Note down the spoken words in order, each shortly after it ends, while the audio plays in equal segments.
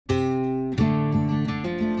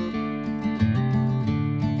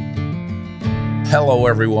Hello,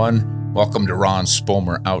 everyone. Welcome to Ron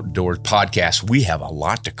Spomer Outdoors Podcast. We have a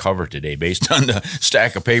lot to cover today based on the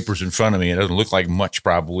stack of papers in front of me. It doesn't look like much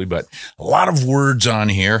probably, but a lot of words on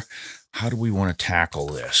here. How do we want to tackle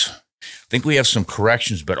this? I think we have some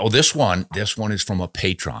corrections, but this one is from a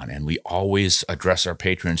patron, and we always address our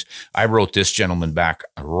patrons. I wrote this gentleman back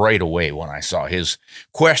right away when I saw his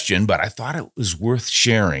question, but I thought it was worth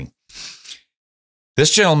sharing.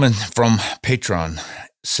 This gentleman from Patreon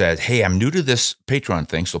said, "Hey, I'm new to this Patreon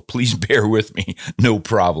thing, so please bear with me. No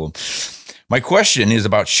problem. My question is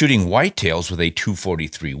about shooting whitetails with a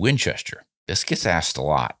 .243 Winchester. This gets asked a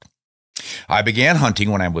lot. I began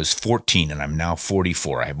hunting when I was 14, and I'm now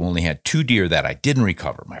 44. I've only had 2 deer that I didn't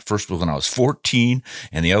recover. My first was when I was 14,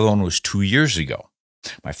 and the other one was 2 years ago.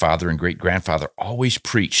 My father and great-grandfather always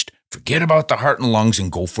preached, forget about the heart and lungs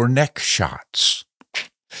and go for neck shots.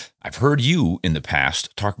 I've heard you in the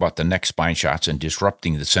past talk about the neck spine shots and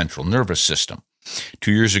disrupting the central nervous system.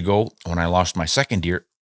 2 years ago, when I lost my second deer,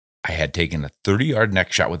 I had taken a 30-yard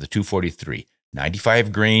neck shot with a .243,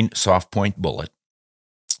 95 grain soft point bullet.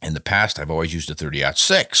 In the past, I've always used a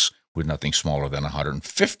 30-06 with nothing smaller than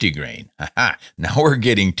 150 grain. Now we're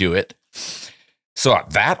getting to it. So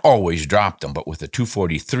that always dropped them, but with the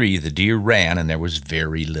 .243, the deer ran and there was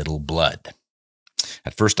very little blood.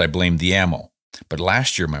 At first, I blamed the ammo. But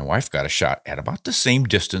last year, my wife got a shot at about the same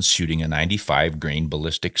distance shooting a 95 grain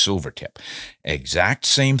ballistic silver tip. Exact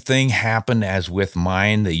same thing happened as with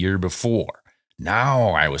mine the year before.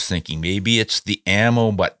 Now I was thinking maybe it's the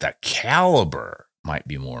ammo, but the caliber might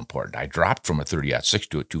be more important. I dropped from a 30-06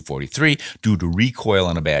 to a .243 due to recoil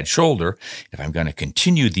and a bad shoulder. If I'm going to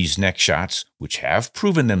continue these neck shots, which have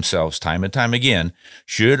proven themselves time and time again,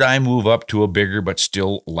 should I move up to a bigger but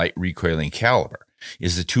still light recoiling caliber?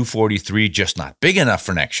 Is the .243 just not big enough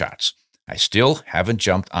for neck shots? I still haven't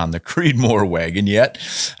jumped on the Creedmoor wagon yet.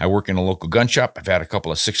 I work in a local gun shop. I've had a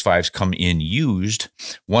couple of 6.5s come in used.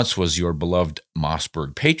 Once was your beloved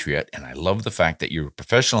Mossberg Patriot, and I love the fact that you're a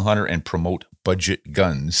professional hunter and promote budget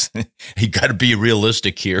guns. You got to be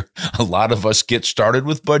realistic here. A lot of us get started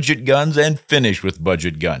with budget guns and finish with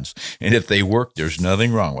budget guns. And if they work, there's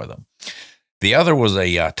nothing wrong with them. The other was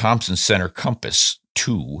a Thompson Center Compass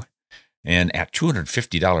 2. And at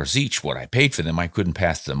 $250 each, what I paid for them, I couldn't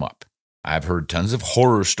pass them up. I've heard tons of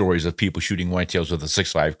horror stories of people shooting whitetails with a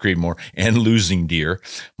 6.5 Creedmoor and losing deer.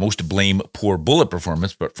 Most blame poor bullet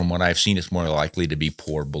performance, but from what I've seen, it's more likely to be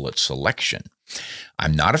poor bullet selection.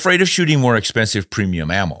 I'm not afraid of shooting more expensive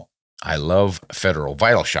premium ammo. I love Federal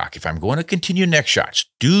Vital Shock. If I'm going to continue neck shots,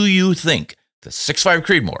 do you think the 6.5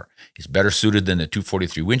 Creedmoor is better suited than the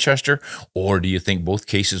 .243 Winchester, or do you think both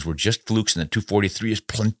cases were just flukes and the .243 is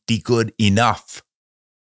plenty good enough?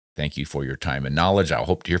 Thank you for your time and knowledge. I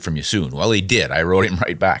hope to hear from you soon. Well, he did. I wrote him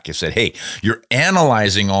right back. I said, hey, you're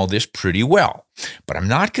analyzing all this pretty well, but I'm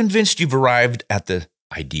not convinced you've arrived at the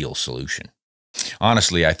ideal solution.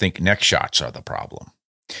 Honestly, I think neck shots are the problem.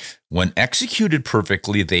 When executed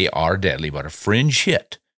perfectly, they are deadly, but a fringe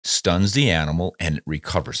hit stuns the animal and it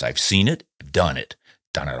recovers. I've seen it, done it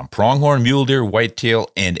on pronghorn, mule deer, whitetail,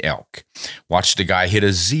 and elk. Watched a guy hit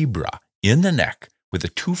a zebra in the neck with a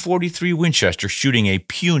 .243 Winchester shooting a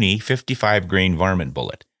puny 55 grain varmint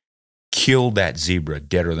bullet. Killed that zebra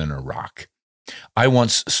deader than a rock. I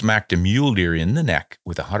once smacked a mule deer in the neck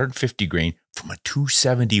with 150 grain from a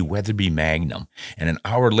 .270 Weatherby Magnum, and an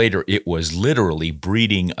hour later it was literally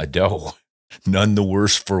breeding a doe. None the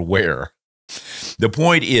worse for wear. The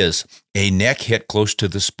point is, a neck hit close to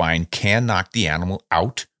the spine can knock the animal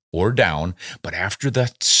out or down, but after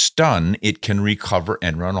the stun, it can recover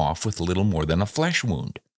and run off with little more than a flesh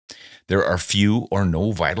wound. There are few or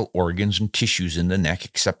no vital organs and tissues in the neck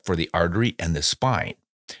except for the artery and the spine.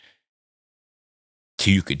 So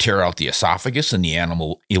you could tear out the esophagus and the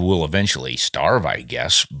animal, it will eventually starve, I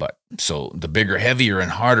guess. But so the bigger, heavier, and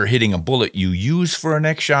harder hitting a bullet you use for a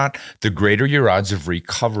neck shot, the greater your odds of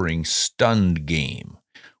recovering stunned game.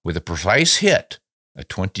 With a precise hit, a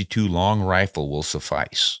 .22 long rifle will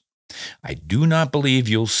suffice. I do not believe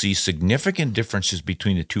you'll see significant differences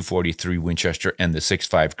between the .243 Winchester and the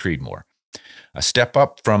 6.5 Creedmoor. A step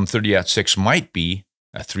up from 30-06 might be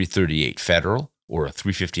a .338 Federal or a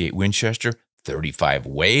 .358 Winchester, .35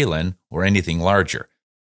 Whalen, or anything larger.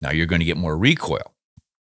 Now you're going to get more recoil.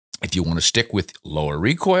 If you want to stick with lower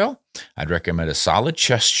recoil, I'd recommend a solid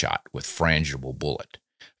chest shot with frangible bullet.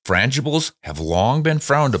 Frangibles have long been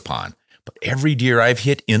frowned upon, but every deer I've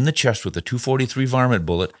hit in the chest with a .243 varmint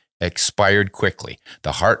bullet expired quickly.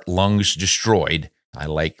 The heart, lungs destroyed. I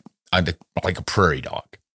like a prairie dog.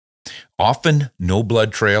 Often no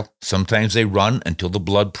blood trail. Sometimes they run until the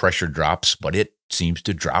blood pressure drops, but it seems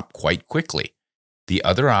to drop quite quickly. The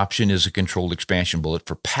other option is a controlled expansion bullet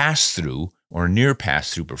for pass-through or near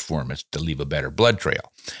pass-through performance to leave a better blood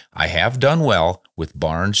trail. I have done well with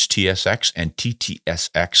Barnes TSX and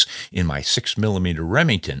TTSX in my 6mm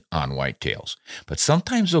Remington on whitetails, but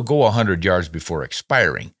sometimes they'll go 100 yards before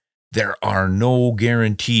expiring. There are no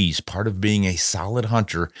guarantees. Part of being a solid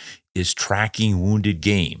hunter is tracking wounded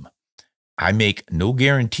game. I make no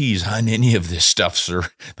guarantees on any of this stuff, sir.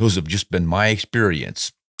 Those have just been my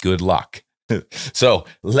experience. Good luck. So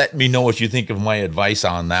let me know what you think of my advice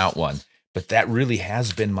on that one. But that really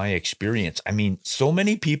has been my experience. I mean, so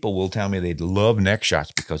many people will tell me they'd love neck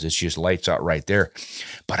shots because it's just lights out right there.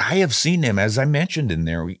 But I have seen them, as I mentioned in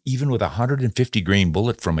there, even with a 150 grain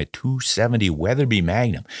bullet from a 270 Weatherby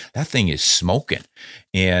Magnum. That thing is smoking.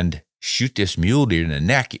 And shoot this mule deer in the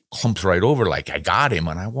neck, it clumps right over like I got him.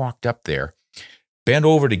 And I walked up there, bent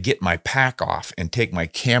over to get my pack off and take my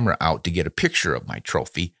camera out to get a picture of my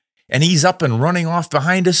trophy. And he's up and running off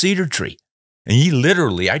behind a cedar tree. And he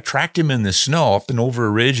literally, I tracked him in the snow up and over a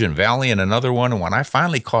ridge and valley and another one. And when I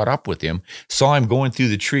finally caught up with him, saw him going through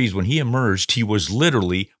the trees, when he emerged, he was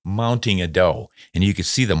literally mounting a doe. And you could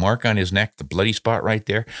see the mark on his neck, the bloody spot right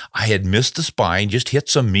there. I had missed the spine, just hit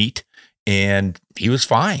some meat, and he was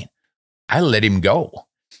fine. I let him go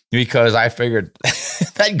because I figured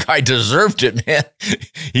that guy deserved it, man.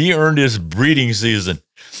 He earned his breeding season.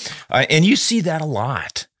 And you see that a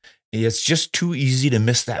lot. It's just too easy to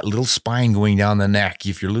miss that little spine going down the neck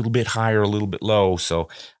if you're a little bit high or a little bit low. So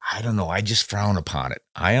I don't know. I just frown upon it.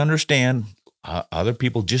 I understand other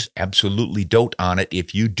people just absolutely dote on it.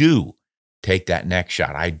 If you do take that neck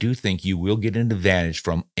shot, I do think you will get an advantage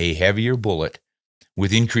from a heavier bullet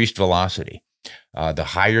with increased velocity. The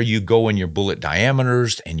higher you go in your bullet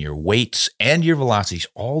diameters and your weights and your velocities,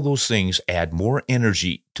 all those things add more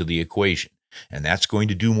energy to the equation, and that's going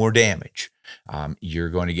to do more damage. You're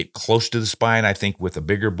going to get close to the spine. I think with a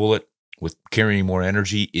bigger bullet, with carrying more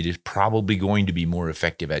energy, it is probably going to be more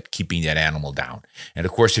effective at keeping that animal down. And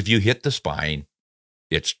of course, if you hit the spine,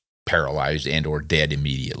 it's paralyzed and or dead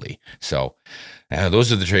immediately. So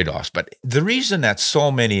those are the trade-offs. But the reason that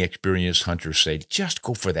so many experienced hunters say, just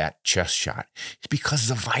go for that chest shot, is because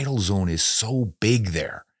the vital zone is so big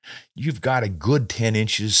there. You've got a good 10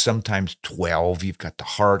 inches, sometimes 12. You've got the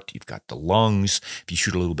heart. You've got the lungs. If you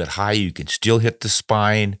shoot a little bit high, you can still hit the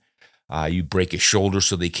spine. You break a shoulder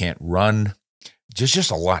so they can't run. Just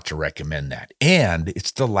a lot to recommend that. And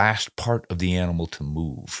it's the last part of the animal to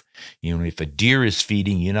move. You know, if a deer is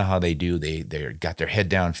feeding, you know how they do. They're got their head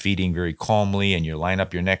down feeding very calmly, and you line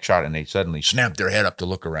up your neck shot, and they suddenly snap their head up to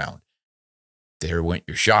look around. There went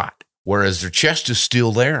your shot. Whereas their chest is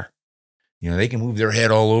still there. You know, they can move their head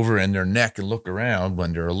all over and their neck and look around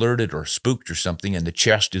when they're alerted or spooked or something, and the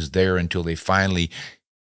chest is there until they finally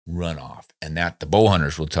run off. And that the bow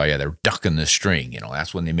hunters will tell you they're ducking the string. You know,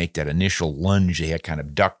 that's when they make that initial lunge. They kind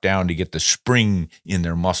of duck down to get the spring in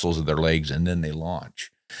their muscles of their legs, and then they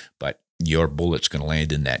launch. But your bullet's going to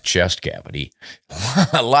land in that chest cavity.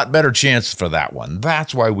 A lot better chance for that one.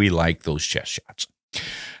 That's why we like those chest shots.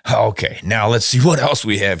 Okay, now let's see what else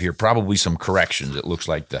we have here. Probably some corrections. It looks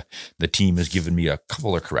like the team has given me a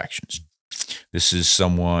couple of corrections. This is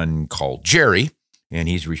someone called Jerry, and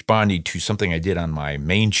he's responding to something I did on my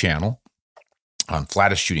main channel on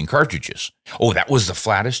flattest shooting cartridges. Oh, that was the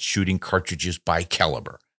flattest shooting cartridges by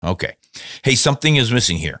caliber. Okay. Hey, something is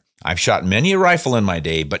missing here. I've shot many a rifle in my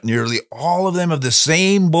day, but nearly all of them have the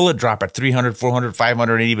same bullet drop at 300, 400,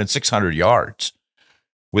 500, and even 600 yards.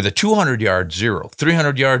 With a 200 yard zero,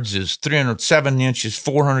 300 yards is 307 inches,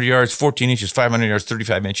 400 yards, 14 inches, 500 yards,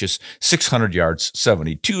 35 inches, 600 yards,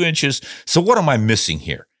 72 inches. So what am I missing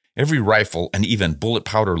here? Every rifle and even bullet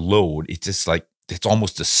powder load, it's just like, it's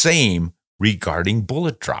almost the same regarding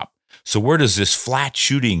bullet drop. So where does this flat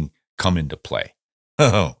shooting come into play?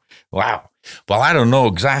 Oh, wow. Well, I don't know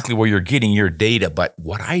exactly where you're getting your data, but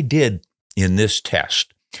what I did in this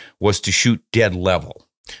test was to shoot dead level.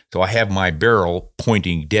 So I have my barrel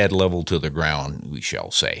pointing dead level to the ground, we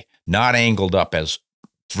shall say, not angled up as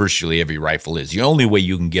virtually every rifle is. The only way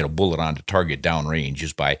you can get a bullet onto target downrange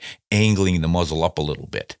is by angling the muzzle up a little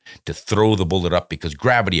bit to throw the bullet up, because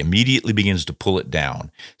gravity immediately begins to pull it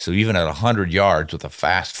down. So even at 100 yards with a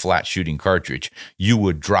fast, flat shooting cartridge, you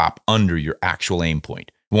would drop under your actual aim point.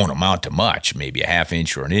 Won't amount to much, maybe a half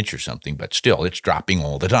inch or an inch or something, but still, it's dropping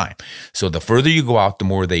all the time. So the further you go out, the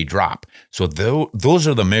more they drop. So those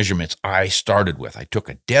are the measurements I started with. I took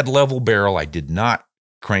a dead level barrel. I did not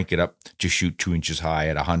crank it up to shoot 2 inches high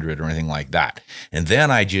at 100 or anything like that. And then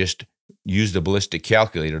I just used the ballistic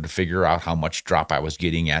calculator to figure out how much drop I was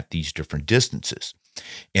getting at these different distances.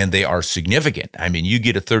 and they are significant. I mean, you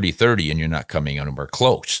get a 30-30 and you're not coming anywhere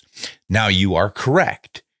close. Now, you are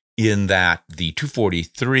correct in that the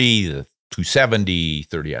 243, the 270,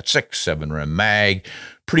 30-06, 7-rim mag,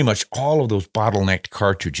 pretty much all of those bottlenecked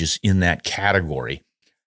cartridges in that category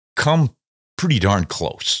come pretty darn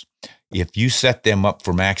close. If you set them up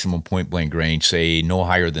for maximum point blank range, say no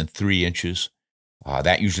higher than 3 inches,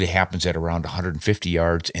 that usually happens at around 150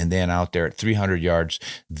 yards, and then out there at 300 yards,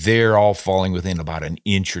 they're all falling within about an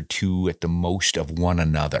inch or two at the most of one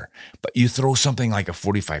another. But you throw something like a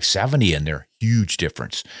 45-70 in there, huge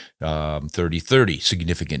difference. 30-30,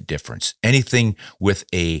 significant difference. Anything with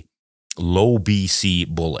a low BC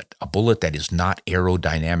bullet, a bullet that is not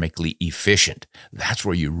aerodynamically efficient, that's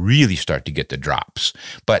where you really start to get the drops.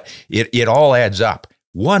 But it all adds up.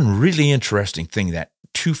 One really interesting thing that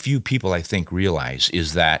too few people, I think, realize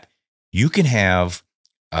is that you can have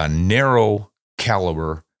a narrow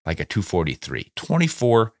caliber like a 243,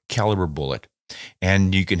 24 caliber bullet,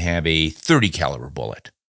 and you can have a 30 caliber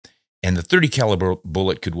bullet. And the 30 caliber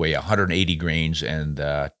bullet could weigh 180 grains,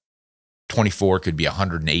 and 24 could be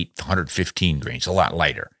 108, 115 grains, a lot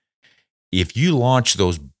lighter. If you launch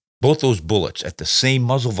both those bullets at the same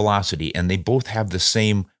muzzle velocity, and they both have the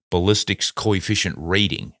same ballistics coefficient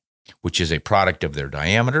rating, which is a product of their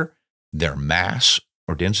diameter, their mass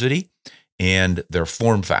or density, and their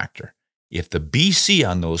form factor. If the BC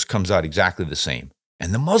on those comes out exactly the same,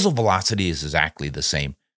 and the muzzle velocity is exactly the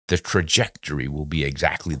same, the trajectory will be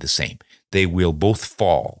exactly the same. They will both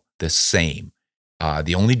fall the same.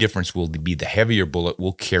 The only difference will be the heavier bullet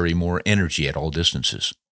will carry more energy at all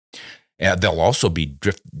distances. They'll also be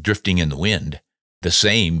drifting in the wind the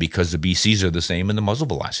same because the BCs are the same and the muzzle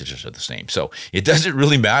velocities are the same. So it doesn't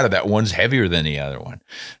really matter that one's heavier than the other one.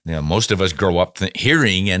 Now, most of us grow up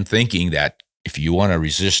hearing and thinking that if you want to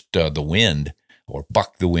resist the wind or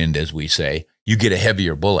buck the wind, as we say, you get a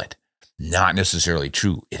heavier bullet. Not necessarily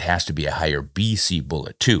true. It has to be a higher BC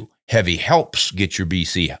bullet too. Heavy helps get your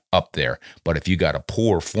BC up there, but if you got a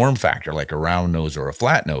poor form factor like a round nose or a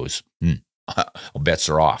flat nose, bets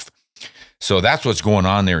are off. So that's what's going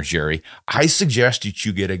on there, Jerry. I suggest that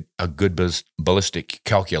you get a good ballistic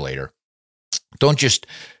calculator. Don't just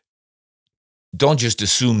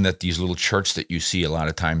assume that these little charts that you see a lot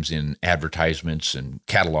of times in advertisements and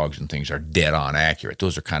catalogs and things are dead on accurate.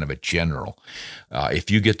 Those are kind of a general. If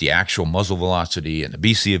you get the actual muzzle velocity and the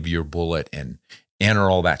BC of your bullet and enter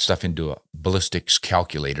all that stuff into a ballistics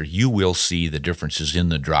calculator, you will see the differences in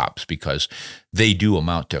the drops because they do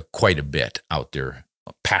amount to quite a bit out there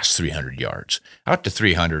past 300 yards. Out to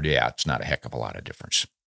 300, yeah, it's not a heck of a lot of difference.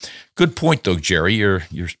 Good point, though, Jerry. You're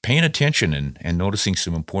paying attention and noticing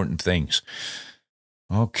some important things.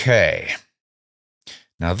 Okay.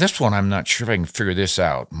 Now, this one, I'm not sure if I can figure this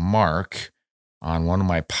out. Mark, on one of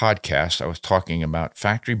my podcasts, I was talking about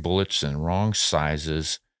factory bullets and wrong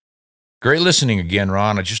sizes. Great listening again,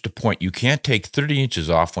 Ron. Just a point, you can't take 30 inches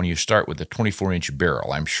off when you start with a 24-inch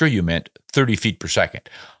barrel. I'm sure you meant 30 feet per second.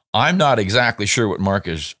 I'm not exactly sure what Mark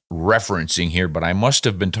is referencing here, but I must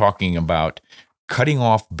have been talking about cutting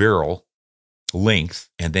off barrel length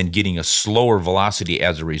and then getting a slower velocity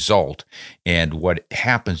as a result. And what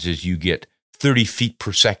happens is you get 30 feet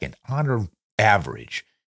per second on average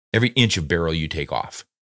every inch of barrel you take off.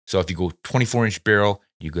 So if you go 24-inch barrel,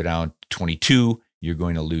 you go down to 22, you're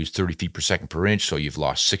going to lose 30 feet per second per inch, so you've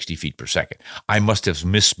lost 60 feet per second. I must have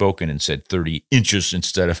misspoken and said 30 inches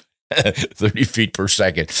instead of 30 feet per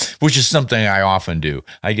second, which is something I often do.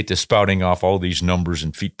 I get to spouting off all these numbers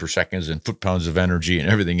and feet per seconds and foot-pounds of energy and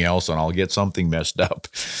everything else, and I'll get something messed up.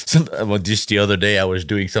 Well, just the other day, I was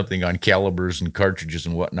doing something on calibers and cartridges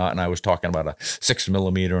and whatnot, and I was talking about a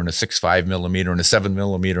 6mm and a 6.5mm and a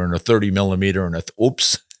 7mm and a 30mm and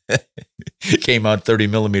oops, came out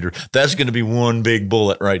 30mm. That's going to be one big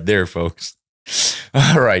bullet right there, folks.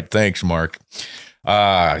 All right, thanks, Mark.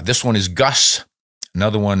 This one is Gus.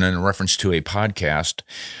 Another one in reference to a podcast.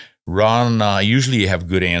 Ron, usually you have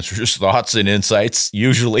good answers, thoughts, and insights,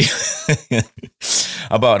 usually,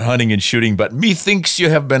 about hunting and shooting, but methinks you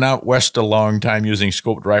have been out west a long time using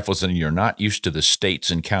scoped rifles, and you're not used to the states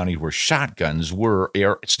and counties where shotguns were,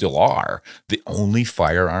 still are, the only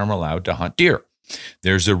firearm allowed to hunt deer.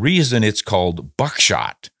 There's a reason it's called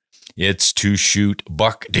buckshot. It's to shoot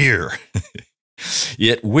buck deer.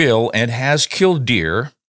 It will and has killed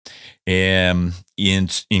deer, including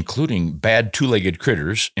bad two-legged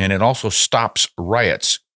critters, and it also stops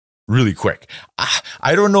riots really quick.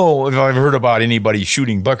 I don't know if I've heard about anybody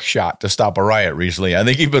shooting buckshot to stop a riot recently. I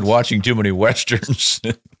think you've been watching too many Westerns,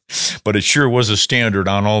 but it sure was a standard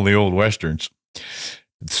on all the old Westerns.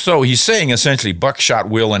 So he's saying essentially buckshot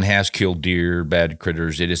will and has killed deer, bad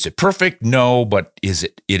critters. Is it perfect? No, but is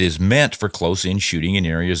it? It is meant for close-in shooting in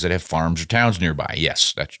areas that have farms or towns nearby.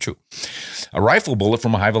 Yes, that's true. A rifle bullet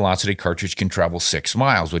from a high-velocity cartridge can travel 6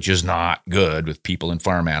 miles, which is not good with people and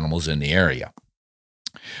farm animals in the area.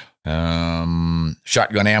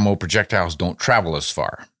 Shotgun ammo projectiles don't travel as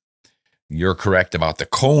far. You're correct about the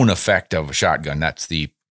cone effect of a shotgun. That's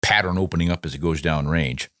the pattern opening up as it goes down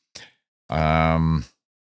range.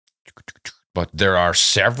 But there are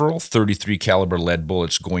several 33 caliber lead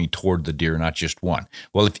bullets going toward the deer, not just one.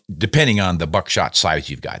 Well, depending on the buckshot size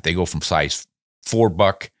you've got, they go from size 4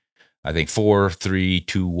 buck, I think 4, 3,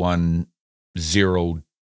 2, 1, 0,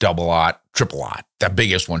 double-aught, triple-aught. The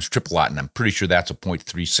biggest one's triple-aught, and I'm pretty sure that's a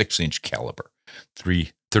 .36-inch caliber,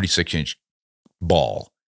 36-inch ball.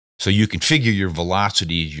 So you can figure your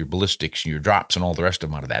velocities, your ballistics, and your drops, and all the rest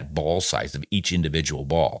of them out of that ball size of each individual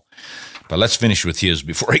ball. But let's finish with his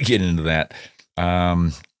before I get into that.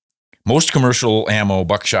 Most commercial ammo,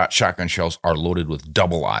 buckshot, shotgun shells are loaded with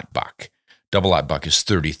double-aught buck. Double-aught buck is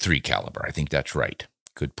 33 caliber. I think that's right.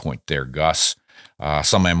 Good point there, Gus.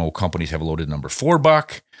 Some ammo companies have a loaded number 4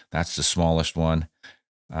 buck. That's the smallest one.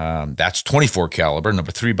 That's 24 caliber.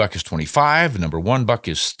 Number 3 buck is 25. Number 1 buck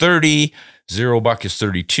is 30. 0 buck is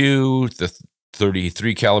 32. The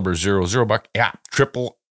 33 caliber 0 buck. Yeah,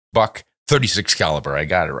 triple buck 36 caliber. I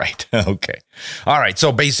got it right. Okay. All right.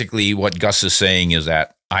 So basically what Gus is saying is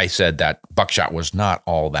that I said that buckshot was not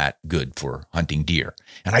all that good for hunting deer.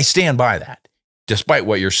 And I stand by that, despite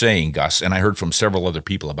what you're saying, Gus. And I heard from several other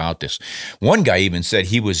people about this. One guy even said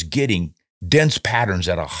he was getting dense patterns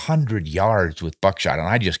at 100 yards with buckshot, and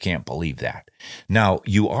I just can't believe that. Now,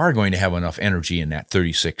 you are going to have enough energy in that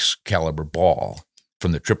 36 caliber ball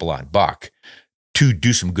from the triple-aught buck to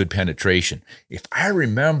do some good penetration. If I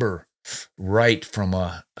remember right from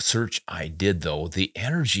a search I did, though, the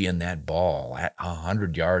energy in that ball at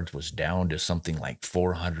 100 yards was down to something like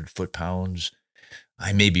 400 foot-pounds.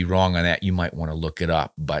 I may be wrong on that. You might want to look it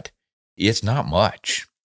up, but it's not much.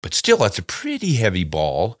 But still, that's a pretty heavy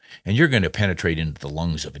ball, and you're going to penetrate into the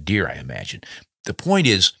lungs of a deer, I imagine. The point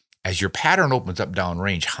is, as your pattern opens up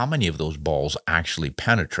downrange, how many of those balls actually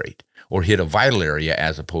penetrate or hit a vital area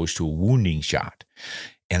as opposed to a wounding shot?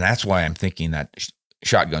 And that's why I'm thinking that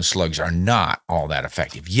shotgun slugs are not all that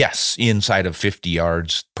effective. Yes, inside of 50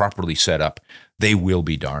 yards, properly set up, they will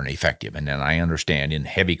be darn effective. And then I understand in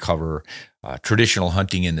heavy cover, traditional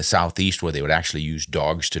hunting in the southeast where they would actually use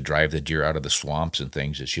dogs to drive the deer out of the swamps and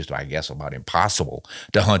things, it's just, I guess, about impossible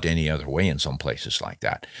to hunt any other way in some places like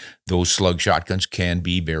that. Those slug shotguns can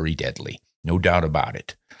be very deadly, no doubt about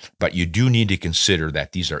it. But you do need to consider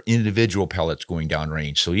that these are individual pellets going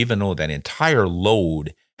downrange. So even though that entire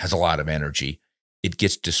load has a lot of energy, it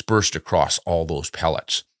gets dispersed across all those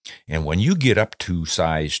pellets. And when you get up to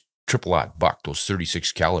size triple-aught buck, those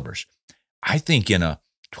 36 calibers, I think in a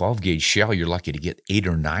 12-gauge shell, you're lucky to get 8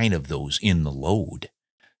 or 9 of those in the load.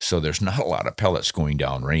 So there's not a lot of pellets going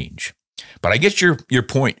down range. But I get your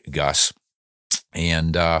point, Gus.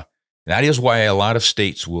 And that is why a lot of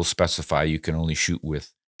states will specify you can only shoot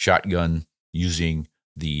with shotgun using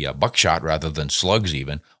the buckshot rather than slugs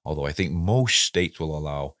even, although I think most states will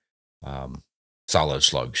allow solid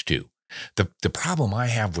slugs too. The problem I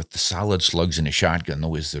have with the solid slugs in a shotgun,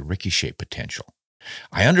 though, is the ricochet potential.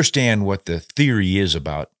 I understand what the theory is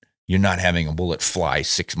about you're not having a bullet fly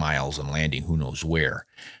 6 miles and landing who knows where.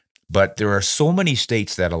 But there are so many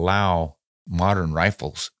states that allow modern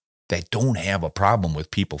rifles that don't have a problem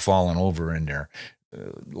with people falling over in their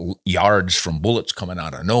yards from bullets coming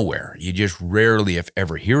out of nowhere. You just rarely, if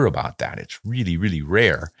ever, hear about that. It's really, really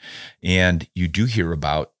rare. And you do hear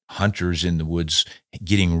about hunters in the woods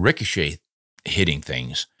getting ricochet hitting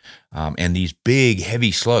things. And these big,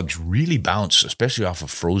 heavy slugs really bounce, especially off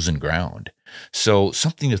of frozen ground. So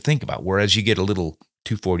something to think about. Whereas you get a little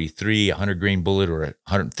 243, 100-grain bullet, or a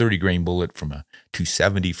 130-grain bullet from a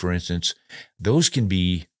 270, for instance, those can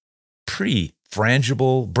be pretty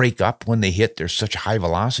frangible, break up when they hit. There's such high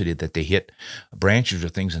velocity that they hit branches or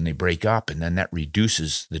things and they break up, and then that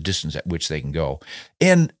reduces the distance at which they can go.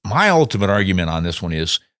 And my ultimate argument on this one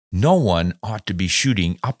is no one ought to be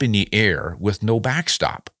shooting up in the air with no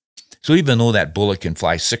backstop. So even though that bullet can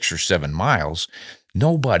fly 6 or 7 miles,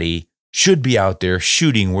 nobody should be out there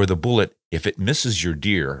shooting where the bullet, if it misses your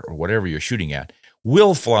deer or whatever you're shooting at,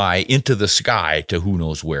 will fly into the sky to who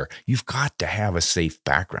knows where. You've got to have a safe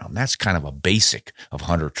background. That's kind of a basic of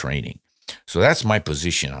hunter training. So that's my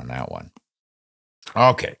position on that one.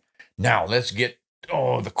 Okay, now let's get,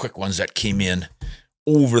 the quick ones that came in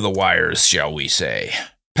over the wires, shall we say.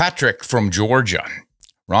 Patrick from Georgia.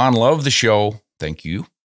 Ron, love the show. Thank you.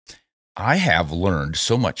 I have learned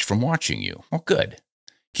so much from watching you. Well, good.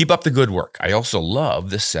 Keep up the good work. I also love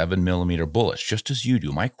the 7mm bullets, just as you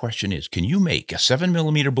do. My question is, can you make a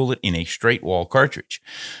 7mm bullet in a straight wall cartridge?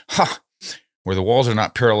 Where the walls are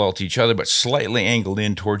not parallel to each other, but slightly angled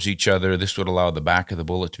in towards each other. This would allow the back of the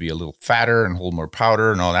bullet to be a little fatter and hold more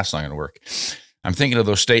powder. No, that's not going to work. I'm thinking of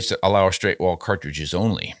those states that allow straight wall cartridges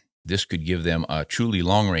only. This could give them a truly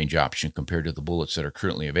long-range option compared to the bullets that are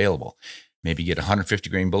currently available. Maybe get a 150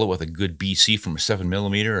 grain bullet with a good BC from a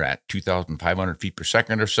 7mm at 2,500 feet per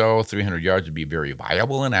second or so. 300 yards would be very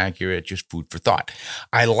viable and accurate, just food for thought.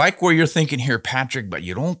 I like where you're thinking here, Patrick, but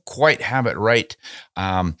you don't quite have it right.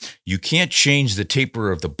 You can't change the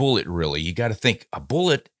taper of the bullet, really. You got to think a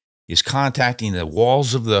bullet is contacting the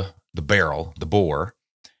walls of the barrel, the bore,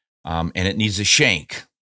 and it needs a shank.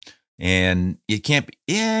 And it can't be,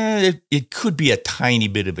 it could be a tiny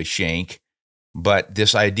bit of a shank. But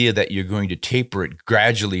this idea that you're going to taper it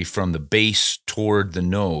gradually from the base toward the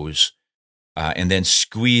nose and then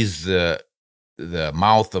squeeze the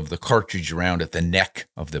mouth of the cartridge around it, the neck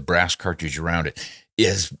of the brass cartridge around it,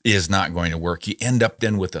 is not going to work. You end up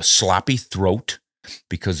then with a sloppy throat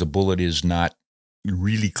because the bullet is not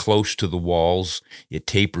really close to the walls. It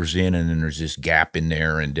tapers in and then there's this gap in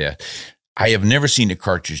there. And I have never seen a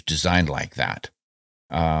cartridge designed like that.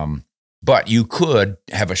 But you could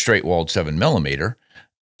have a straight-walled 7mm.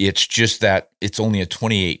 It's just that it's only a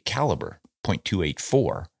 28 caliber,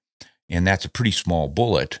 .284, and that's a pretty small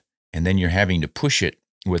bullet. And then you're having to push it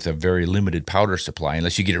with a very limited powder supply,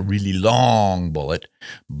 unless you get a really long bullet.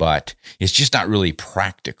 But it's just not really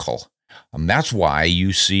practical. That's why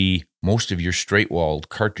you see most of your straight-walled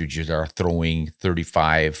cartridges are throwing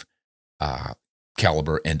 35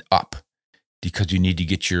 caliber and up, because you need to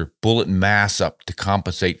get your bullet mass up to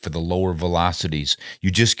compensate for the lower velocities.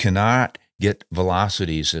 You just cannot get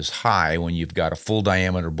velocities as high when you've got a full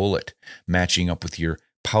diameter bullet matching up with your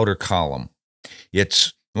powder column.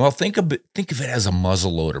 Well, think of it as a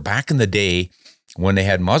muzzle loader. Back in the day when they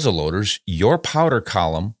had muzzle loaders, your powder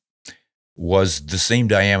column was the same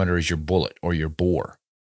diameter as your bullet or your bore.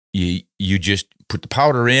 You just put the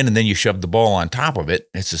powder in and then you shove the ball on top of it.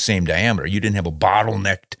 It's the same diameter. You didn't have a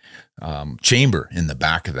bottlenecked chamber in the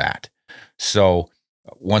back of that. So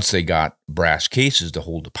once they got brass cases to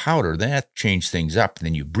hold the powder, that changed things up. And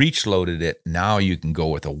then you breech loaded it. Now you can go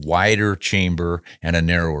with a wider chamber and a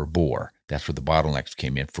narrower bore. That's where the bottlenecks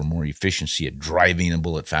came in for more efficiency at driving the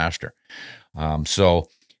bullet faster. So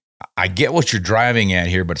I get what you're driving at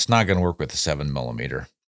here, but it's not going to work with a 7mm.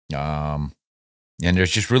 And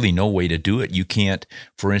there's just really no way to do it. You can't,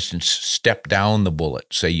 for instance, step down the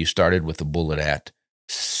bullet. Say you started with the bullet at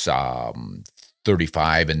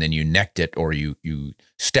 35 and then you necked it, or you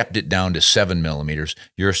stepped it down to 7mm.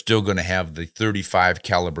 You're still going to have the 35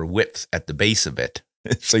 caliber width at the base of it.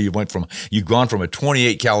 So you've gone from a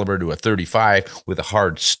 28 caliber to a 35 with a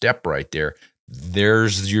hard step right there.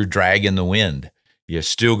 There's your drag in the wind. You're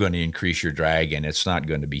still going to increase your drag, and it's not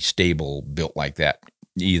going to be stable built like that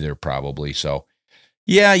either, probably. So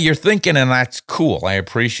yeah, you're thinking, and that's cool. I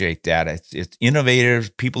appreciate that. It's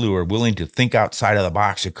innovative, people who are willing to think outside of the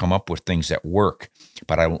box to come up with things that work.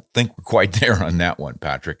 But I don't think we're quite there on that one,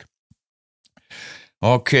 Patrick.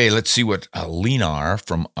 Okay, let's see what Lenar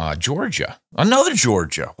from Georgia. Another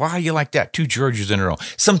Georgia. Wow, you like that? 2 Georgias in a row.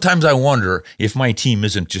 Sometimes I wonder if my team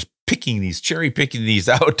isn't just cherry picking these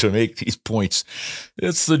out to make these points.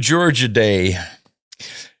 It's the Georgia day.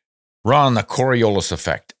 Ron, the Coriolis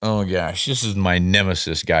effect. Oh gosh, this is my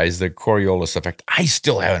nemesis, guys, the Coriolis effect. I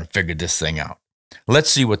still haven't figured this thing out. Let's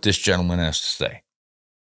see what this gentleman has to say.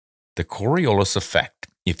 The Coriolis effect.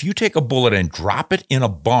 If you take a bullet and drop it in a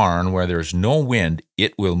barn where there's no wind,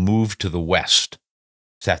 it will move to the west.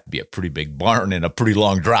 This has to be a pretty big barn and a pretty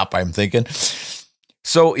long drop, I'm thinking.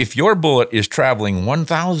 So if your bullet is traveling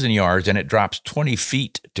 1,000 yards and it drops 20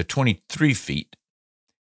 feet to 23 feet,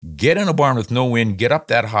 get in a barn with no wind, get up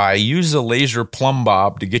that high, use a laser plumb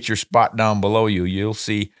bob to get your spot down below you. You'll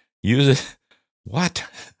see, use it. What?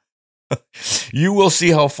 You will see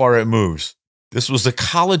how far it moves. This was a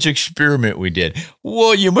college experiment we did.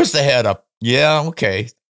 Well, you must have had yeah, okay.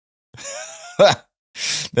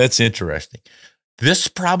 That's interesting. This is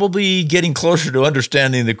probably getting closer to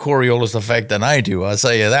understanding the Coriolis effect than I do. I'll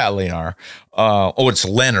tell you that, Leonard. Oh, it's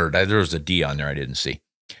Leonard. There was a D on there I didn't see.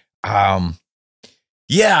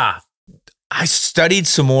 Yeah, I studied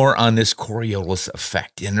some more on this Coriolis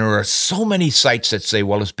effect, and there are so many sites that say,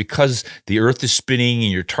 well, it's because the earth is spinning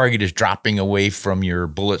and your target is dropping away from your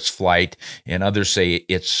bullet's flight, and others say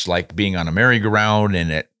it's like being on a merry-go-round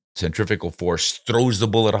and it centrifugal force throws the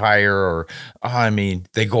bullet higher, or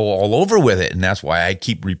they go all over with it. And that's why I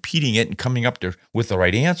keep repeating it and coming up with the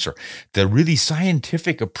right answer. The really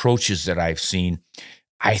scientific approaches that I've seen,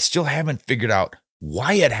 I still haven't figured out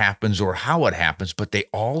why it happens or how it happens, but they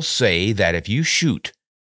all say that if you shoot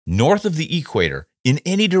north of the equator in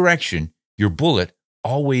any direction, your bullet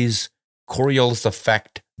always Coriolis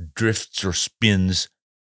effect drifts or spins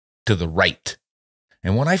to the right.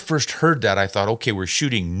 And when I first heard that, I thought, okay, we're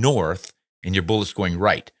shooting north and your bullet's going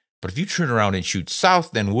right. But if you turn around and shoot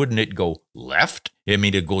south, then wouldn't it go left?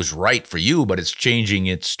 It goes right for you, but it's changing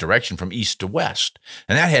its direction from east to west.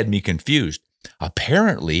 And that had me confused.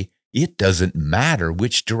 Apparently, it doesn't matter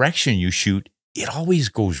which direction you shoot. It always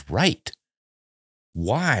goes right.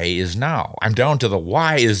 Why is now? I'm down to the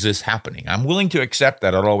why is this happening? I'm willing to accept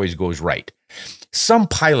that it always goes right. Some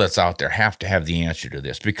pilots out there have to have the answer to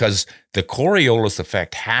this, because the Coriolis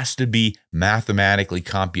effect has to be mathematically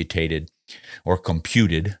computed,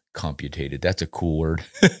 that's a cool word,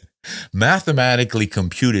 mathematically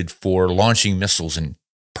computed for launching missiles and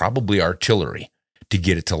probably artillery to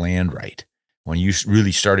get it to land right. When you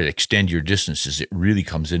really start to extend your distances, it really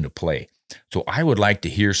comes into play. So I would like to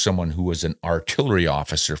hear someone who was an artillery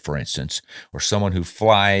officer, for instance, or someone who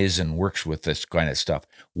flies and works with this kind of stuff.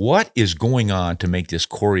 What is going on to make this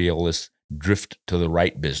Coriolis drift to the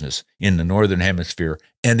right business in the northern hemisphere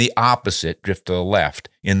and the opposite drift to the left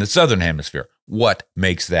in the southern hemisphere? What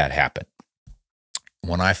makes that happen?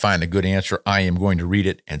 When I find a good answer, I am going to read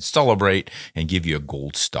it and celebrate and give you a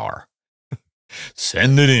gold star.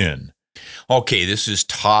 Send it in. Okay, this is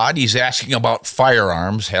Todd. He's asking about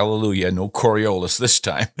firearms. Hallelujah, no Coriolis this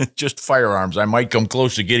time. Just firearms. I might come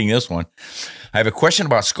close to getting this one. I have a question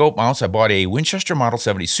about scope mounts. I bought a Winchester Model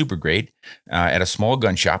 70 Super Grade at a small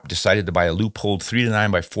gun shop. Decided to buy a loop-holed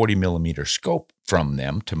 3-9 by 40 millimeter scope from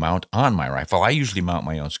them to mount on my rifle. I usually mount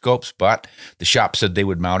my own scopes, but the shop said they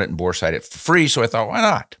would mount it and bore sight it for free, so I thought, why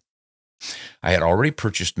not? I had already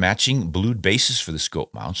purchased matching blued bases for the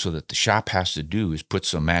scope mount, so that the shop has to do is put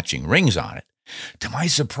some matching rings on it. To my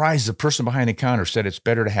surprise, the person behind the counter said it's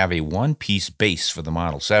better to have a one-piece base for the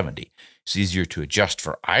Model 70. It's easier to adjust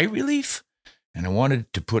for eye relief, and I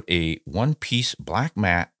wanted to put a one-piece black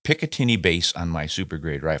matte Picatinny base on my Super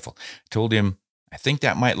Grade rifle. I told him I think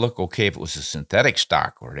that might look okay if it was a synthetic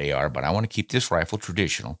stock or an AR, but I want to keep this rifle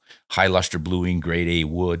traditional, high luster bluing, grade A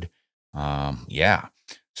wood. Yeah.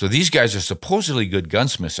 So these guys are supposedly good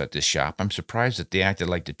gunsmiths at this shop. I'm surprised that they acted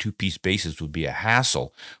like the two-piece bases would be a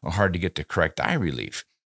hassle or hard to get the correct eye relief.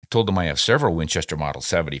 I told them I have several Winchester Model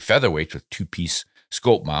 70 featherweights with two-piece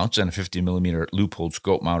scope mounts and a 50 millimeter loophole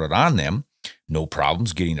scope mounted on them. No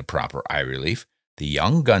problems getting the proper eye relief. The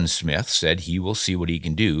young gunsmith said he will see what he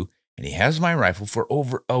can do, and he has my rifle for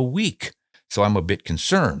over a week. So I'm a bit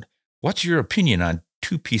concerned. What's your opinion on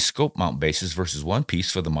two-piece scope mount bases versus one piece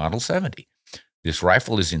for the Model 70? This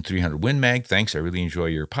rifle is in 300 Win Mag. Thanks. I really enjoy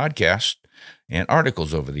your podcast and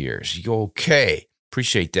articles over the years. Okay.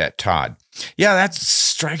 Appreciate that, Todd. Yeah, that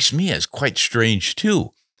strikes me as quite strange,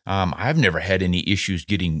 too. I've never had any issues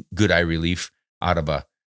getting good eye relief out of a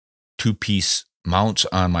two-piece mounts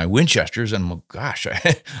on my Winchesters. And gosh,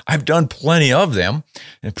 I've done plenty of them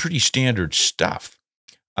and pretty standard stuff.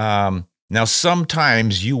 Now,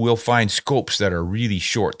 sometimes you will find scopes that are really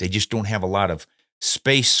short. They just don't have a lot of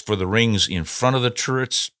space for the rings in front of the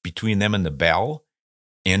turrets between them and the bell,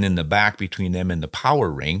 and in the back between them and the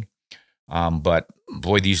power ring. But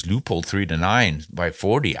boy, these loophole 3-9 by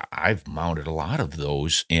 40, I've mounted a lot of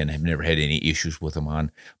those and have never had any issues with them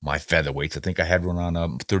on my featherweights. I think I had one on a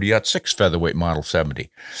 30-06 featherweight Model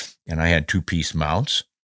 70, and I had two-piece mounts.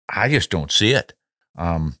 I just don't see it.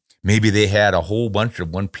 Maybe they had a whole bunch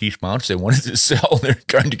of one-piece mounts they wanted to sell. They're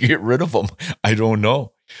trying to get rid of them. I don't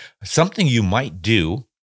know. Something you might do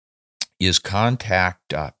is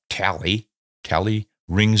contact Tally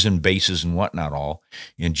rings and bases and whatnot all,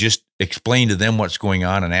 and just explain to them what's going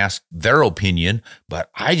on and ask their opinion, but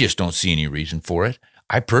I just don't see any reason for it.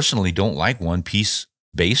 I personally don't like one-piece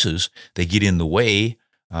bases. They get in the way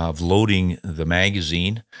of loading the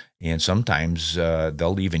magazine, and sometimes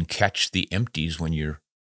they'll even catch the empties when you're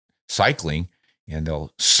cycling, and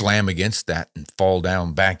they'll slam against that and fall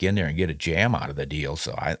down back in there and get a jam out of the deal.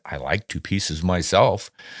 So I like two pieces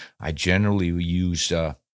myself. I generally use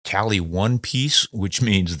Tally one piece, which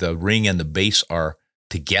means the ring and the base are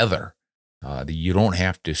together. You don't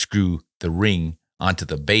have to screw the ring onto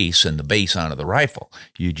the base and the base onto the rifle.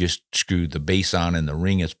 You just screw the base on, and the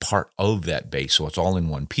ring is part of that base. So it's all in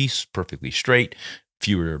one piece, perfectly straight.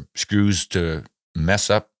 Fewer screws to mess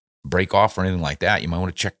up, break off, or anything like that. You might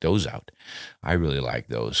want to check those out. I really like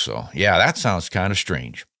those. So yeah, that sounds kind of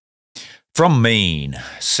strange. From Maine,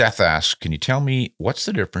 Seth asks, can you tell me what's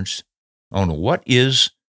the difference? Oh no, what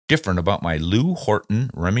is different about my Lou Horton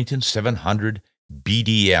Remington 700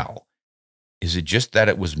 BDL? Is it just that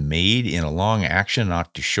it was made in a long action,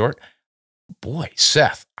 not too short? Boy,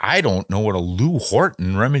 Seth, I don't know what a Lou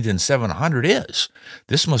Horton Remington 700 is.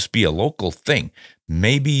 This must be a local thing.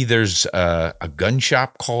 Maybe there's a gun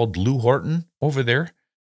shop called Lou Horton over there,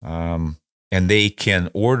 and they can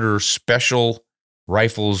order special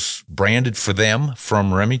rifles branded for them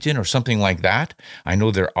from Remington or something like that. I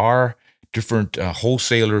know there are different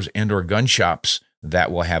wholesalers and or gun shops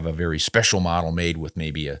that will have a very special model made with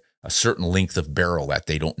maybe a certain length of barrel that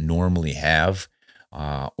they don't normally have.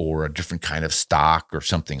 Or a different kind of stock or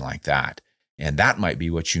something like that. And that might be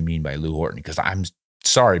what you mean by Lou Horton, because I'm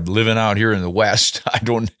sorry, living out here in the West,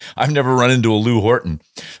 I've never run into a Lou Horton.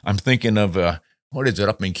 I'm thinking of, what is it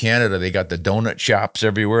up in Canada? They got the donut shops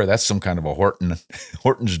everywhere. That's some kind of a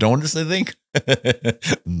Horton's Donuts, I think.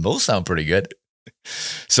 Those sound pretty good.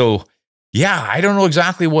 So yeah, I don't know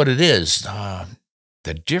exactly what it is.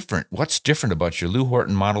 What's different about your Lou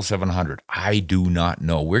Horton Model 700? I do not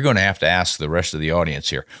know. We're going to have to ask the rest of the audience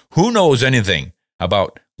here. Who knows anything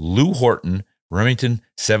about Lou Horton Remington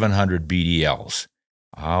 700 BDLs?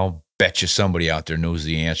 I'll bet you somebody out there knows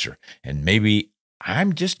the answer. And maybe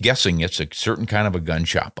I'm just guessing it's a certain kind of a gun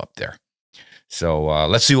shop up there. So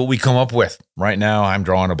let's see what we come up with. Right now, I'm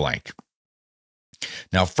drawing a blank.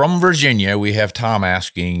 Now, from Virginia, we have Tom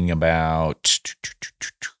asking about...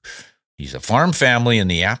 He's a farm family in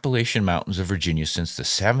the Appalachian Mountains of Virginia since the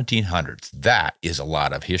 1700s. That is a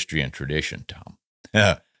lot of history and tradition, Tom.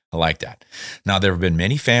 I like that. Now, there have been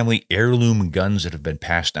many family heirloom guns that have been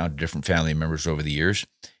passed down to different family members over the years,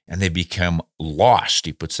 and they become lost.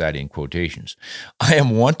 He puts that in quotations. I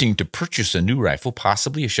am wanting to purchase a new rifle,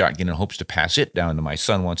 possibly a shotgun, in hopes to pass it down to my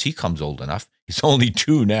son once he comes old enough. He's only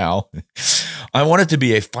 2 now. I want it to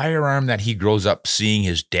be a firearm that he grows up seeing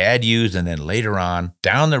his dad use, and then later on,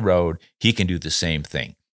 down the road, he can do the same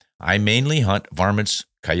thing. I mainly hunt varmints,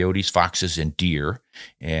 coyotes, foxes, and deer,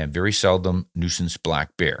 and very seldom nuisance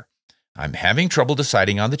black bear. I'm having trouble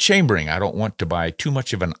deciding on the chambering. I don't want to buy too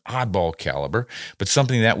much of an oddball caliber, but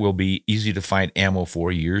something that will be easy to find ammo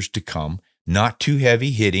for years to come, not too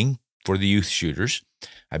heavy hitting for the youth shooters.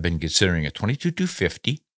 I've been considering a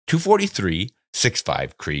 22-250, 243,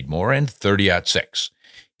 6.5 Creedmoor, and 30-06.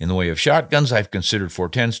 In the way of shotguns, I've considered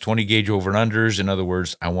 410s, 20 gauge over and unders. In other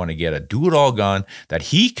words, I want to get a do-it-all gun that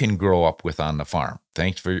he can grow up with on the farm.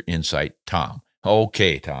 Thanks for your insight, Tom.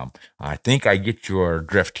 Okay, Tom, I think I get your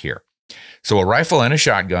drift here. So a rifle and a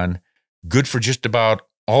shotgun, good for just about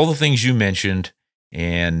all the things you mentioned,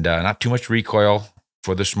 and not too much recoil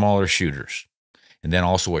for the smaller shooters. And then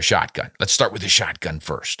also a shotgun. Let's start with the shotgun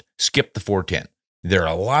first. Skip the 410. They're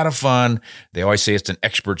a lot of fun. They always say it's an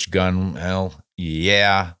expert's gun. Well,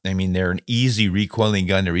 yeah. I mean, they're an easy recoiling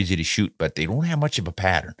gun. They're easy to shoot, but they don't have much of a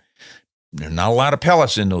pattern. There's not a lot of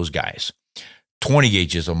pellets in those guys. 20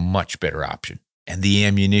 gauge is a much better option. And the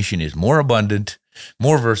ammunition is more abundant,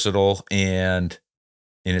 more versatile, and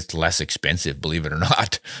it's less expensive, believe it or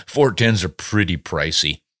not. 410s are pretty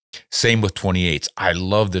pricey. Same with 28s. I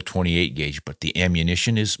love the 28 gauge, but the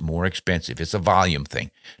ammunition is more expensive. It's a volume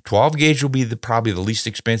thing. 12 gauge will be probably the least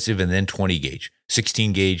expensive, and then 20 gauge.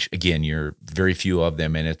 16 gauge, again, you're very few of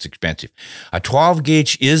them, and it's expensive. A 12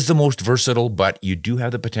 gauge is the most versatile, but you do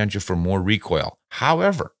have the potential for more recoil.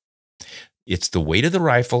 However, it's the weight of the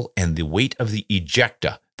rifle and the weight of the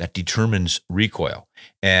ejecta that determines recoil.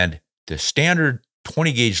 And the standard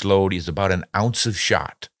 20 gauge load is about an ounce of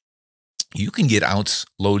shot. You can get ounce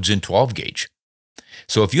loads in 12 gauge.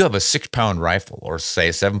 So if you have a 6-pound rifle or say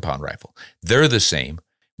a 7-pound rifle, they're the same.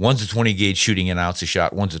 One's a 20 gauge shooting an ounce of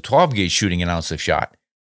shot. One's a 12 gauge shooting an ounce of shot.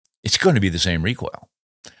 It's going to be the same recoil.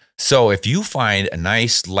 So if you find a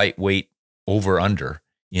nice lightweight over under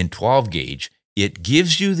in 12 gauge, it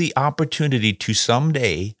gives you the opportunity to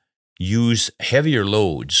someday use heavier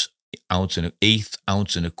loads, ounce and an eighth,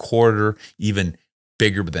 ounce and a quarter, even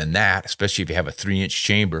bigger than that, especially if you have a 3-inch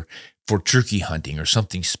chamber, for turkey hunting or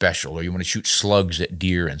something special, or you want to shoot slugs at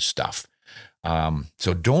deer and stuff.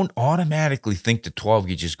 So don't automatically think the 12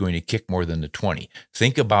 gauge is going to kick more than the 20.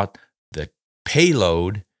 Think about the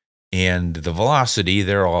payload and the velocity.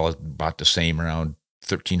 They're all about the same, around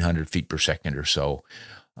 1,300 feet per second or so.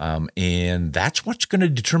 And that's what's going to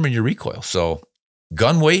determine your recoil. So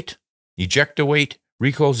gun weight, ejecta weight,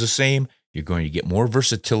 recoil is the same. You're going to get more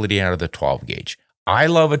versatility out of the 12 gauge. I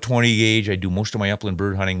love a 20 gauge. I do most of my upland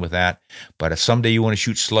bird hunting with that. But if someday you want to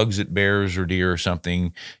shoot slugs at bears or deer or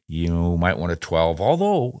something, you might want a 12.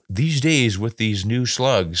 Although these days with these new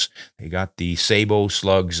slugs, they got the Sabo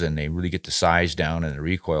slugs and they really get the size down and the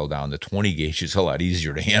recoil down. The 20 gauge is a lot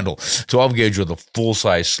easier to handle. 12 gauge with a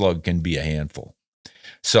full-size slug can be a handful.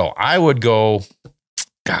 So I would go,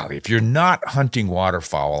 golly, if you're not hunting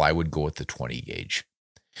waterfowl, I would go with the 20 gauge.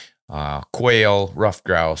 Quail, ruffed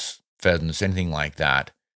grouse, pheasants, anything like that,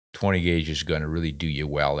 20 gauge is going to really do you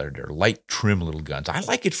well. They're light, trim little guns. I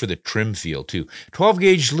like it for the trim feel too. 12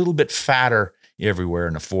 gauge is a little bit fatter everywhere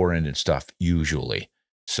in the forend and stuff usually.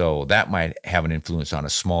 So that might have an influence on a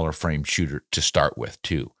smaller frame shooter to start with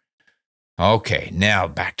too. Okay, now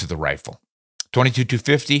back to the rifle.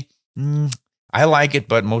 22-250, I like it,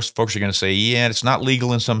 but most folks are going to say, yeah, it's not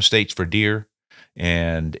legal in some states for deer.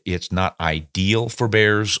 And it's not ideal for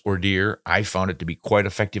bears or deer. I found it to be quite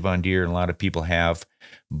effective on deer, and a lot of people have,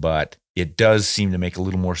 but it does seem to make a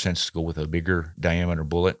little more sense to go with a bigger diameter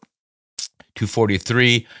bullet.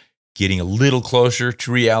 243, getting a little closer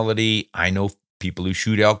to reality. I know people who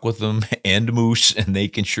shoot elk with them and moose, and they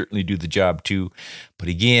can certainly do the job too. But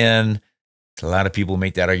again, a lot of people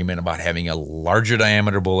make that argument about having a larger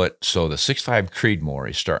diameter bullet. So the 6.5 Creedmoor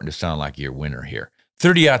is starting to sound like your winner here.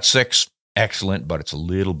 30-06. Excellent, but it's a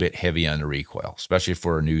little bit heavy on the recoil, especially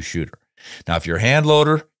for a new shooter. Now, if you're a hand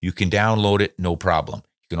loader, you can download it, no problem.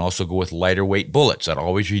 You can also go with lighter weight bullets. That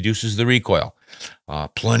always reduces the recoil.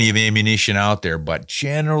 Plenty of ammunition out there, but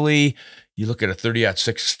generally, you look at a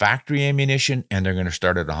 30-06 factory ammunition, and they're going to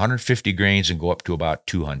start at 150 grains and go up to about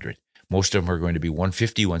 200. Most of them are going to be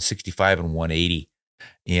 150, 165, and 180.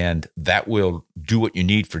 And that will do what you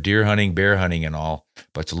need for deer hunting, bear hunting, and all.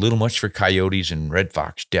 But it's a little much for coyotes and red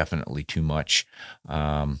fox, definitely too much,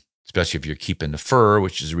 especially if you're keeping the fur,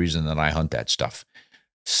 which is the reason that I hunt that stuff.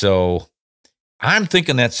 So I'm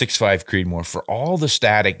thinking that 6.5 Creedmoor, for all the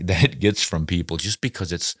static that it gets from people, just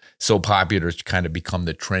because it's so popular, it's kind of become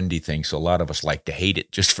the trendy thing. So a lot of us like to hate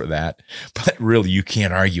it just for that. But really, you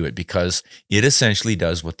can't argue it because it essentially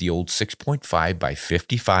does what the old 6.5 by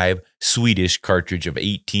 55 Swedish cartridge of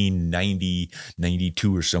 1890,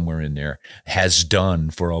 92 or somewhere in there has done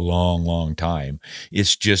for a long, long time.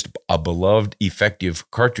 It's just a beloved, effective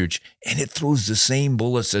cartridge, and it throws the same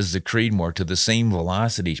bullets as the Creedmoor to the same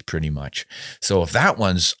velocities pretty much. So if that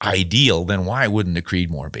one's ideal, then why wouldn't the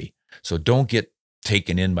Creedmoor be? So don't get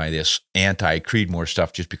taken in by this anti-Creedmoor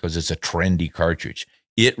stuff just because it's a trendy cartridge.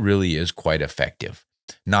 It really is quite effective.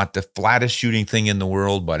 Not the flattest shooting thing in the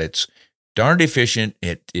world, but it's darned efficient.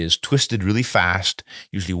 It is twisted really fast,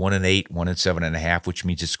 usually 1 in 8, 1 in 7.5, which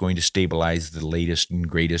means it's going to stabilize the latest and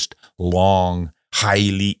greatest long,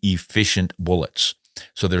 highly efficient bullets.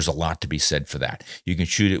 So there's a lot to be said for that. You can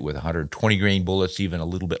shoot it with 120 grain bullets, even a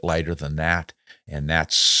little bit lighter than that. And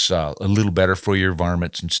that's a little better for your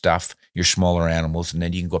varmints and stuff, your smaller animals. And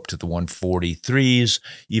then you can go up to the 143s,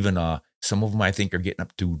 even some of them I think are getting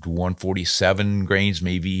up to 147 grains,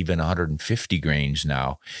 maybe even 150 grains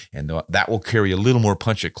now. And that will carry a little more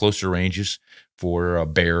punch at closer ranges for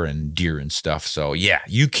bear and deer and stuff. So yeah,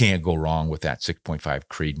 you can't go wrong with that 6.5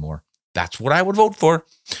 Creedmoor. That's what I would vote for.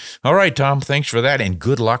 All right, Tom, thanks for that, and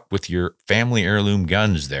good luck with your family heirloom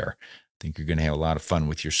guns there. I think you're going to have a lot of fun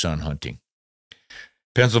with your son hunting.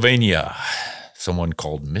 Pennsylvania, someone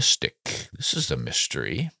called Mystic. This is a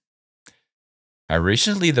mystery.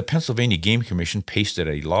 Recently, the Pennsylvania Game Commission passed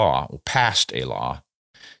a law,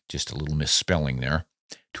 just a little misspelling there,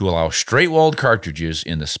 to allow straight-walled cartridges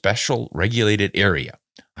in the special regulated area.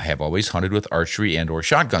 I have always hunted with archery and or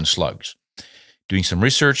shotgun slugs. Doing some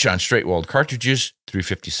research on straight-walled cartridges,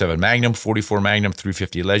 357 Magnum, 44 Magnum,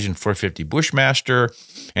 350 Legend, 450 Bushmaster,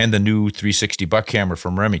 and the new 360 Buckhammer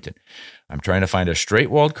from Remington. I'm trying to find a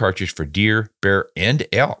straight-walled cartridge for deer, bear, and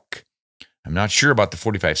elk. I'm not sure about the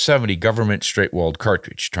 4570 government straight-walled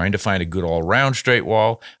cartridge. Trying to find a good all-round straight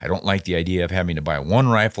wall. I don't like the idea of having to buy one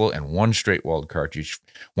rifle and one straight-walled cartridge,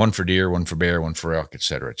 one for deer, one for bear, one for elk,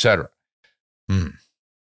 etc., etc.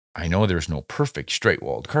 I know there's no perfect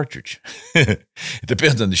straight-walled cartridge. It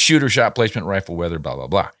depends on the shooter, shot placement, rifle weather, blah, blah,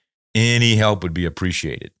 blah. Any help would be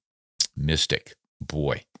appreciated. Mystic.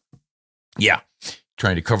 Boy. Yeah,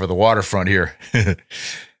 trying to cover the waterfront here.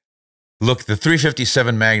 Look, the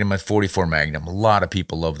 357 Magnum and 44 Magnum, a lot of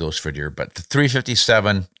people love those for deer, but the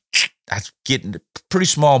 357, that's getting a pretty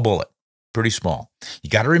small bullet. Pretty small. You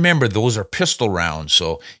got to remember, those are pistol rounds,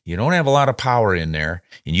 so you don't have a lot of power in there,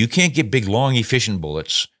 and you can't get big, long, efficient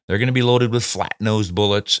bullets. They're going to be loaded with flat-nosed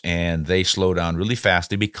bullets, and they slow down really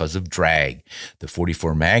fastly because of drag. The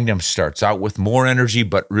 44 Magnum starts out with more energy,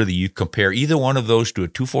 but really you compare either one of those to a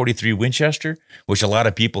 243 Winchester, which a lot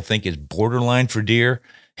of people think is borderline for deer.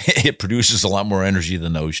 It produces a lot more energy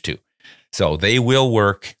than those two. So they will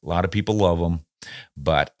work. A lot of people love them,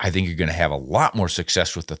 but I think you're going to have a lot more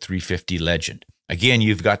success with the 350 Legend. Again,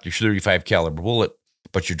 you've got your 35 caliber bullet,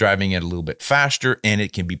 but you're driving it a little bit faster, and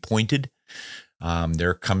it can be pointed.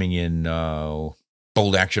 They're coming in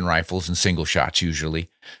bolt action rifles and single shots usually.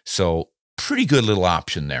 So pretty good little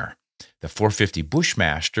option there. The 450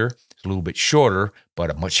 Bushmaster is a little bit shorter, but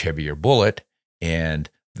a much heavier bullet, and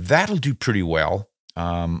that'll do pretty well.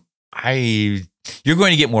 You're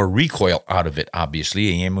going to get more recoil out of it,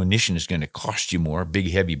 obviously. Ammunition is going to cost you more, big,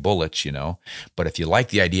 heavy bullets, you know. But if you like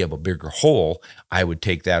the idea of a bigger hole, I would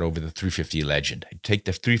take that over the 350 Legend. I'd take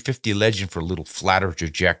the 350 Legend for a little flatter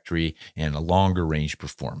trajectory and a longer range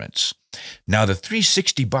performance. Now, the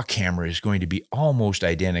 360 Buckhammer is going to be almost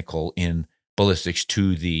identical in ballistics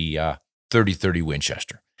to the 30-30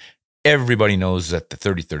 Winchester. Everybody knows that the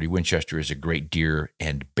 30-30 Winchester is a great deer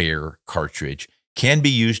and bear cartridge. Can be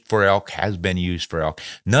used for elk, has been used for elk.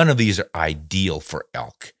 None of these are ideal for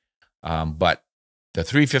elk. But the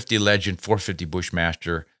 350 Legend, 450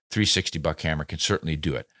 Bushmaster, 360 Buckhammer can certainly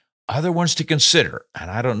do it. Other ones to consider,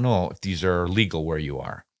 and I don't know if these are legal where you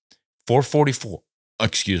are. The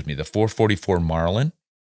 444 Marlin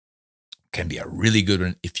can be a really good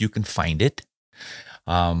one if you can find it.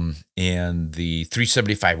 And the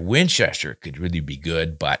 375 Winchester could really be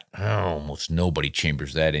good, but almost nobody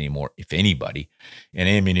chambers that anymore, if anybody, and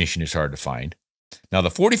ammunition is hard to find. Now, the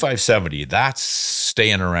 4570, that's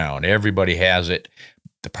staying around. Everybody has it.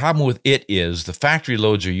 The problem with it is the factory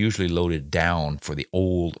loads are usually loaded down for the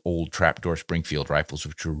old trapdoor Springfield rifles,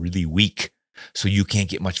 which are really weak, so you can't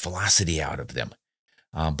get much velocity out of them.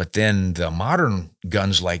 But then the modern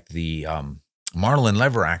guns like the Marlin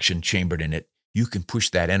lever action chambered in it, you can push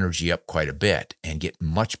that energy up quite a bit and get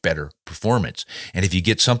much better performance. And if you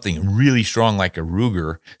get something really strong like a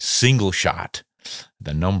Ruger single shot,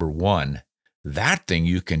 the #1, that thing,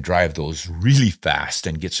 you can drive those really fast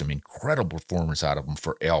and get some incredible performance out of them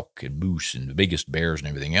for elk and moose and the biggest bears and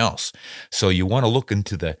everything else. So you want to look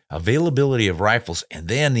into the availability of rifles and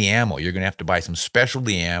then the ammo. You're going to have to buy some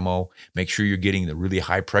specialty ammo, make sure you're getting the really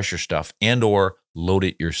high pressure stuff, and or load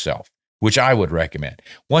it yourself, which I would recommend.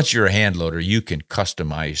 Once you're a hand loader, you can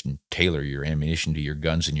customize and tailor your ammunition to your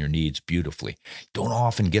guns and your needs beautifully. Don't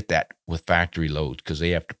often get that with factory loads because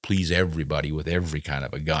they have to please everybody with every kind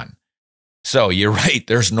of a gun. So you're right,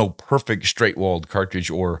 there's no perfect straight-walled cartridge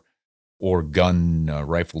or gun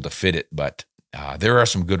rifle to fit it, but there are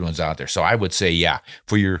some good ones out there. So I would say, yeah,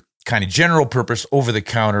 for your kind of general purpose,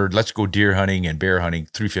 over-the-counter, let's go deer hunting and bear hunting,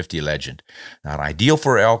 350 Legend. Not ideal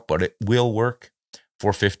for elk, but it will work.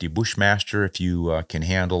 450 Bushmaster if you can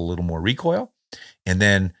handle a little more recoil. And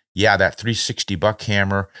then, yeah, that 360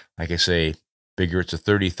 Buckhammer, like I say, bigger, it's a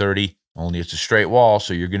 30-30, only it's a straight wall,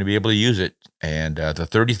 so you're going to be able to use it. And the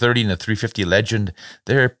 30-30 and the 350 Legend,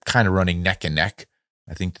 they're kind of running neck and neck.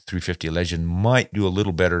 I think the 350 Legend might do a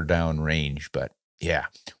little better down range, but yeah,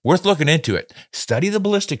 worth looking into it. Study the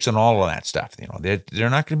ballistics and all of that stuff. You know, they're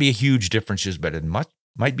not going to be huge differences, but it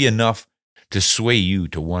might be enough to sway you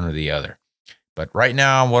to one or the other. But right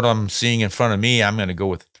now, what I'm seeing in front of me, I'm going to go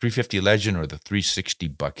with the 350 Legend or the 360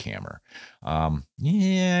 Buckhammer.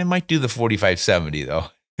 Yeah, I might do the 4570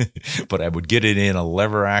 though, but I would get it in a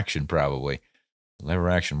lever action probably.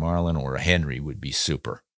 Lever action Marlin or a Henry would be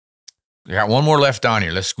super. I got one more left on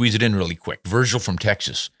here. Let's squeeze it in really quick. Virgil from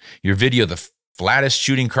Texas. Your video, the flattest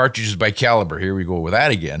shooting cartridges by caliber. Here we go with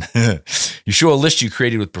that again. You show a list you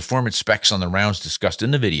created with performance specs on the rounds discussed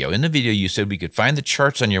in the video. In the video, you said we could find the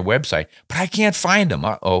charts on your website, but I can't find them.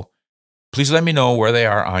 Uh-oh. Please let me know where they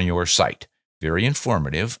are on your site. Very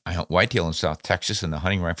informative. I hunt whitetail in South Texas, and the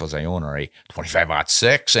hunting rifles I own are a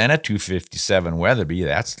 25-06 and a 257 Weatherby.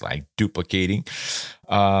 That's like duplicating.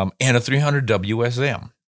 And a 300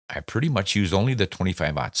 WSM. I pretty much use only the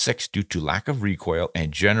 25-06 due to lack of recoil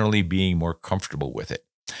and generally being more comfortable with it.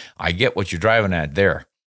 I get what you're driving at there.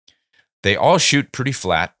 They all shoot pretty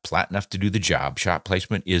flat enough to do the job. Shot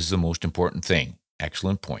placement is the most important thing.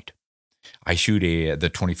 Excellent point. I shoot the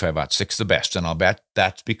 25-06 the best, and I'll bet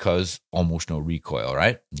that's because almost no recoil,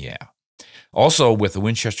 right? Yeah. Also, with the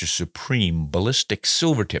Winchester Supreme ballistic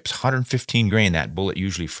silver tips, 115 grain, that bullet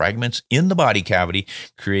usually fragments in the body cavity,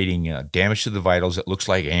 creating damage to the vitals that looks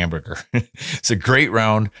like hamburger. It's a great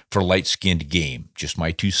round for light-skinned game. Just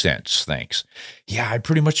my 2 cents. Thanks. Yeah, I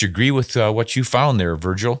pretty much agree with what you found there,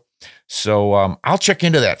 Virgil. So I'll check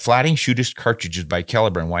into that. Flatting Shootist Cartridges by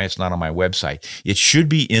Caliber and why it's not on my website. It should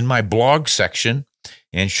be in my blog section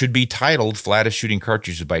and should be titled Flattest Shooting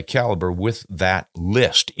Cartridges by Caliber with that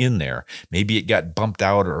list in there. Maybe it got bumped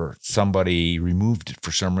out or somebody removed it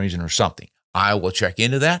for some reason or something. I will check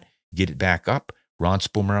into that, get it back up.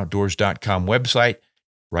 RonSpomerOutdoors.com website.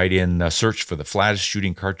 Write in search for the Flattest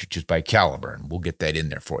Shooting Cartridges by Caliber, and we'll get that in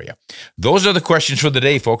there for you. Those are the questions for the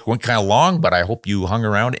day, folks. Went kind of long, but I hope you hung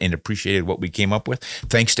around and appreciated what we came up with.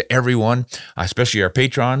 Thanks to everyone, especially our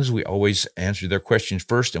patrons. We always answer their questions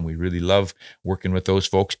first, and we really love working with those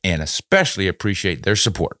folks and especially appreciate their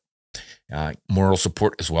support. Moral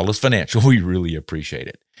support as well as financial. We really appreciate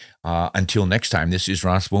it. Until next time, this is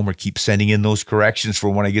Ron Spomer. Keep sending in those corrections for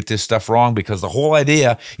when I get this stuff wrong, because the whole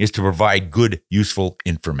idea is to provide good, useful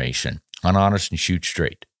information. Hunt honest and shoot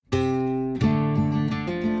straight.